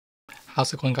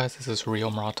How's it going, guys? This is Rio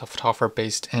Murata, photographer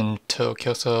based in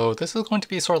Tokyo. So this is going to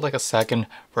be sort of like a second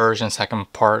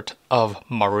part of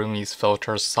Marumi's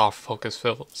filters,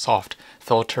 soft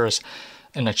filters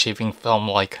in achieving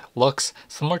film-like looks.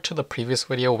 Similar to the previous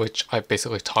video, which I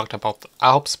basically talked about the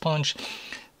Alps Punch.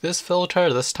 This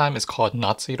filter this time is called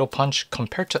Natsu Punch,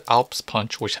 compared to Alps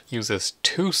Punch, which uses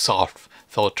two soft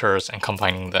filters and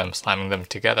combining them, slamming them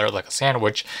together like a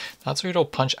sandwich. Natsu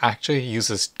Punch actually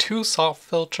uses two soft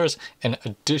filters. In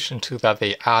addition to that,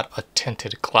 they add a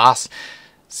tinted glass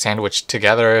sandwiched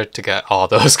together to get all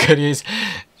those goodies.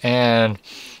 And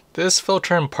this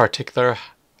filter in particular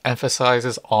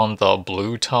emphasizes on the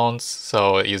blue tones,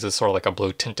 so it uses sort of like a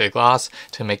blue tinted glass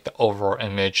to make the overall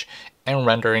image and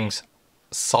renderings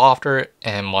softer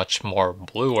and much more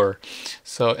bluer.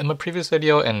 So in my previous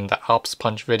video, in the Alps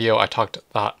Punch video, I talked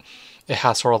that it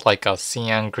has sort of like a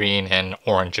cyan green and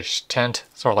orangish tint,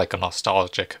 sort of like a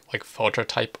nostalgic like filter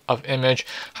type of image.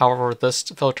 However, this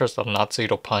filter, the Natsu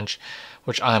Punch,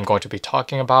 which I am going to be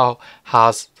talking about,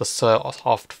 has the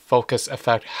soft focus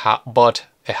effect, but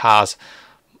it has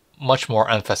much more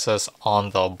emphasis on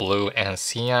the blue and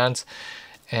cyans.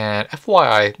 And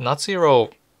FYI, Natsu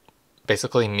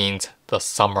basically means the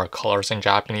summer colors in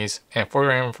Japanese. And for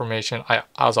your information,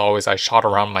 as always, I shot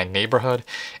around my neighborhood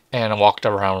and walked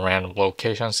around random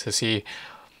locations to see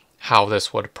how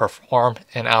this would perform.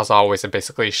 And as always, I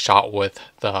basically shot with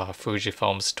the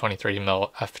Fujifilm's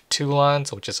 23mm f2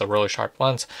 lens, which is a really sharp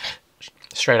lens,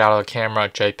 straight out of the camera,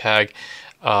 JPEG,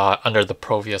 under the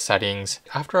Provia settings.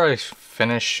 After I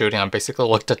finished shooting, I basically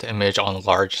looked at the image on a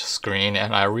large screen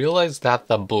and I realized that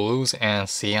the blues and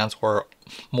cyans were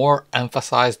more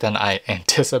emphasized than I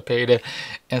anticipated.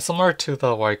 And similar to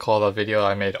the what I call the video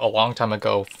I made a long time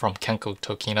ago from Kenko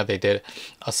Tokina, they did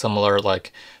a similar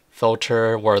like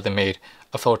filter where they made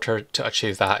a filter to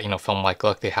achieve that, film-like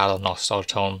look. They had a nostalgia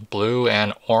tone blue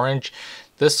and orange.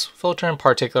 This filter in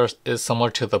particular is similar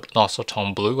to the nostalgia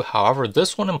tone blue. However,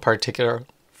 this one in particular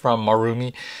from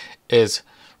Marumi is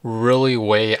really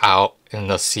way out in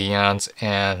the cyans,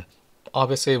 and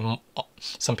obviously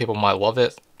some people might love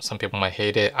it, some people might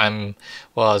hate it.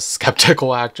 Was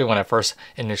skeptical actually when I first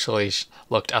initially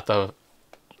looked at the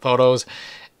photos.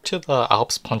 To the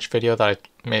Alps Punch video that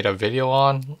I made a video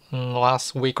on in the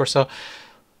last week or so,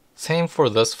 same for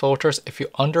this filters. If you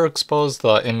underexpose,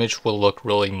 the image will look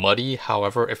really muddy.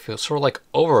 However, if you sort of like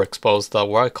overexpose, the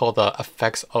what I call the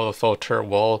effects of the filter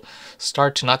will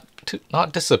start to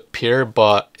not disappear,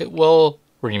 but it will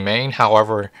remain.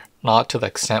 However, not to the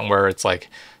extent where it's like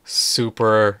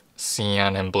super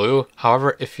cyan and blue.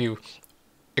 However, if you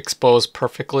expose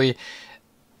perfectly,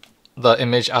 the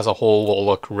image as a whole will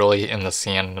look really in the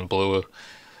cyan and blue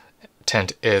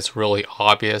tint is really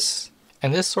obvious.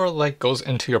 And this sort of like goes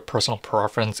into your personal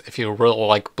preference. If you really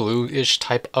like bluish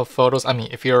type of photos,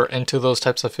 if you're into those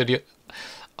types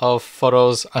of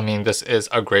photos, this is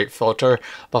a great filter.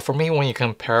 But for me, when you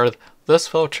compare this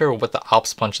filter with the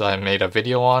Alps Punch that I made a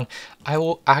video on, I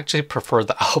will actually prefer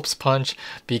the Alps Punch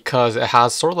because it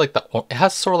has sort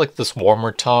of like this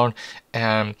warmer tone,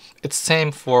 and it's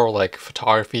same for like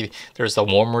photography. There's the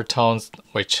warmer tones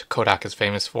which Kodak is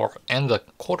famous for, and the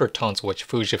colder tones which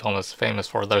Fujifilm is famous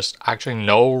for. There's actually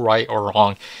no right or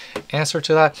wrong answer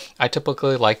to that. I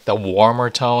typically like the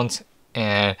warmer tones,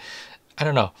 and I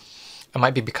don't know. It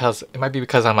might be because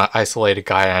I'm an isolated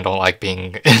guy and I don't like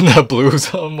being in the blue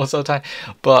zone most of the time.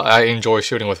 But I enjoy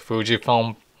shooting with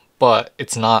Fujifilm, but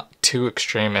it's not too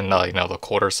extreme in the the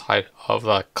colder side of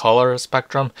the color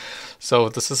spectrum. So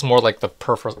this is more like the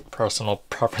personal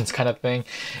preference kind of thing.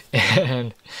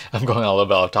 And I'm going a little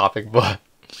bit off topic, but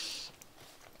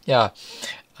yeah.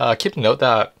 Keep note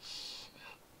that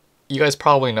you guys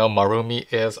probably know Marumi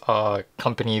is a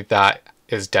company that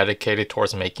is dedicated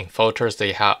towards making filters.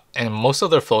 And most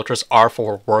of their filters are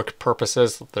for work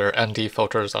purposes. Their ND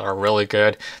filters are really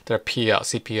good. Their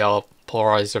CPL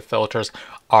polarizer filters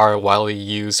are widely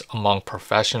used among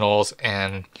professionals,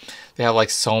 and they have like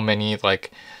so many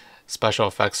like special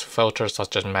effects filters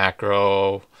such as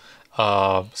macro,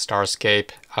 starscape,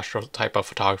 astro type of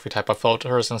photography type of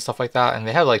filters and stuff like that. And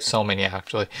they have like so many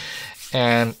actually.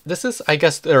 And this is, I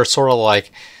guess, they're sort of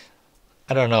like,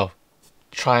 I don't know,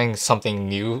 trying something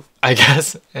new, I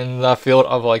guess, in the field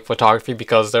of like photography,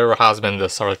 because there has been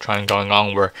this sort of trend going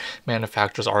on where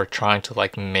manufacturers are trying to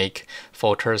like make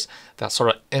filters that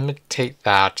sort of imitate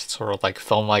that sort of like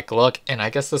film-like look. And I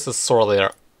guess this is sort of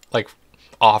their like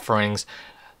offerings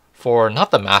for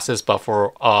not the masses, but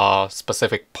for a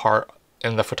specific part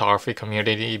in the photography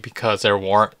community, because there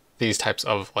weren't these types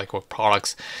of like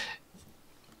products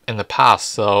in the past.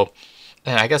 So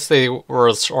And I guess they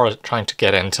were sort of trying to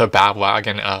get into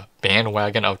bandwagon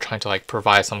of trying to like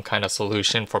provide some kind of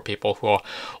solution for people who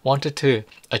wanted to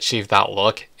achieve that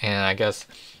look. And I guess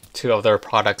 2 of their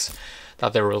products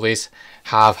that they released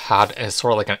have had a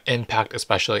sort of like an impact,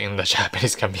 especially in the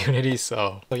Japanese community.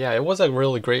 So yeah, it was a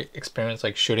really great experience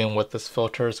like shooting with this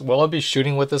filters. Will I be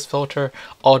shooting with this filter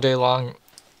all day long?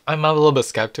 I'm a little bit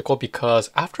skeptical,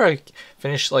 because after I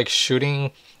finished like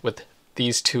shooting with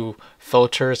these 2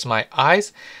 filters, my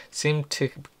eyes seem to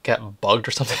get bugged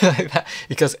or something like that,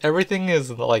 because everything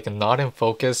is like not in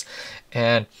focus.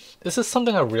 And this is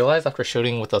something I realized after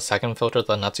shooting with the second filter,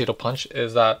 the Natsu Punch,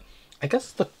 is that I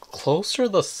guess the closer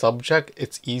the subject,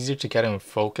 it's easier to get in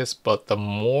focus, but the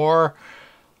more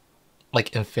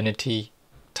like infinity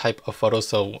type of photo,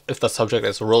 so if the subject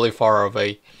is really far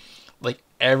away, like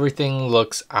everything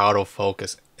looks out of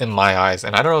focus in my eyes.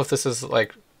 And I don't know if this is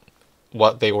like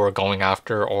what they were going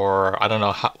after, or I don't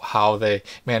know how they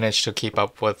managed to keep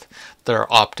up with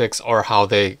their optics, or how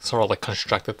they sort of like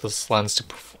constructed this lens to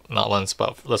not lens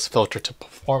but this filter to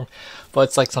perform. But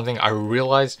it's like something I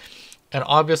realized. And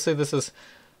obviously this is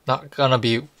not gonna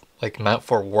be like meant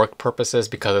for work purposes,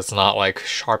 because it's not like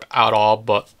sharp at all.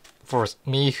 But for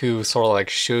me, who sort of like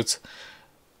shoots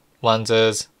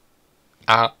lenses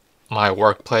at my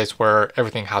workplace, where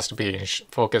everything has to be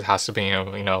focus, has to be,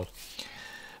 you know,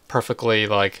 perfectly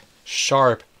like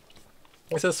sharp,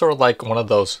 this is sort of like one of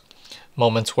those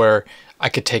moments where I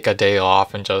could take a day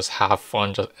off and just have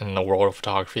fun just in the world of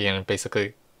photography, and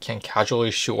basically can casually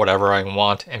shoot whatever I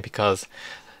want. And because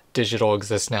digital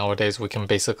exists nowadays, we can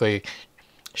basically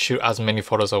shoot as many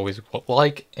photos as we would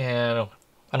like, and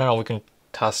I don't know, we can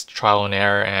test, trial and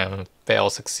error, and fail,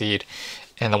 succeed,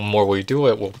 and the more we do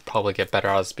it, we'll probably get better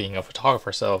as being a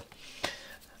photographer. So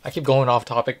I keep going off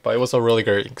topic, but it was a really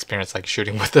great experience like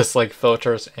shooting with this like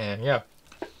filters. And yeah,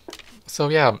 so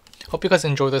yeah, hope you guys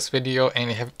enjoyed this video,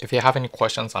 and if you have any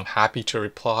questions, I'm happy to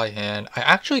reply. And I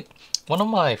actually, one of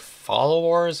my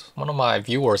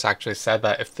viewers actually said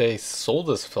that if they sold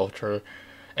this filter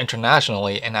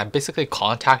internationally, and I basically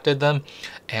contacted them,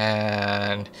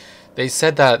 and they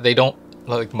said that they don't,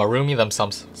 like Marumi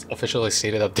themselves officially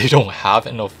stated that they don't have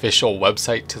an official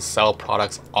website to sell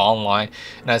products online.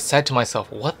 And I said to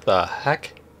myself, what the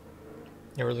heck?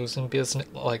 You're losing business,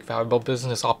 like valuable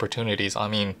business opportunities. I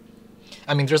mean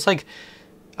there's like,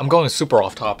 I'm going super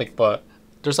off topic, but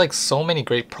there's like so many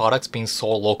great products being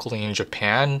sold locally in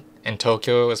Japan, in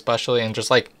Tokyo especially. And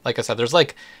just like I said, there's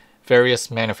like various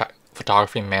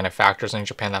photography manufacturers in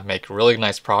Japan that make really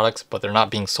nice products, but they're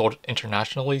not being sold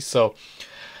internationally. So,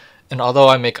 and although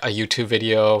I make a YouTube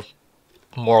video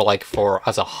more like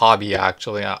as a hobby,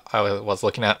 actually, I was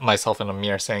looking at myself in a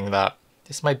mirror saying that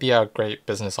this might be a great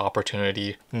business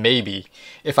opportunity, maybe,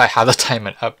 if I have the time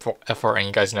and effort. And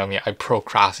you guys know me, I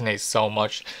procrastinate so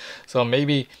much. So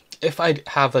maybe if I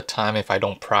have the time, if I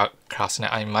don't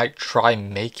procrastinate, I might try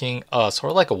making a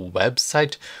sort of like a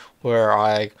website where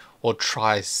I will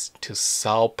try to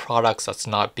sell products that's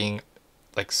not being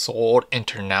like sold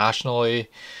internationally,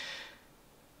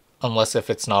 unless if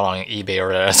it's not on eBay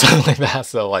or something like that.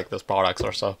 So like those products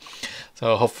or so.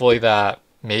 So hopefully that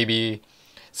maybe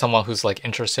someone who's like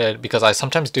interested, because I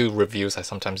sometimes do reviews, I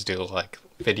sometimes do like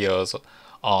videos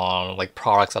on like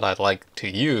products that I'd like to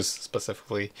use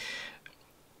specifically,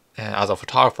 and as a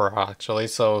photographer actually.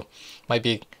 So might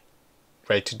be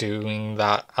great to doing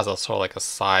that as a sort of like a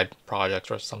side project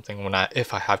or something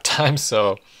if I have time.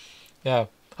 So yeah,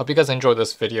 hope you guys enjoyed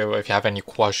this video. If you have any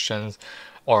questions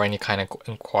or any kind of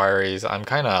inquiries, I'm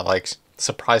kind of like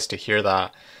surprised to hear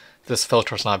that this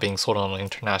filter is not being sold on the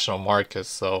international market.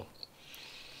 So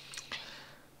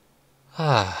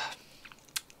I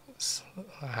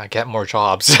get more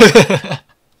jobs,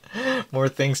 more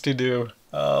things to do.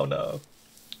 Oh no.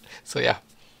 So yeah,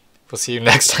 we'll see you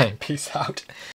next time. Peace out.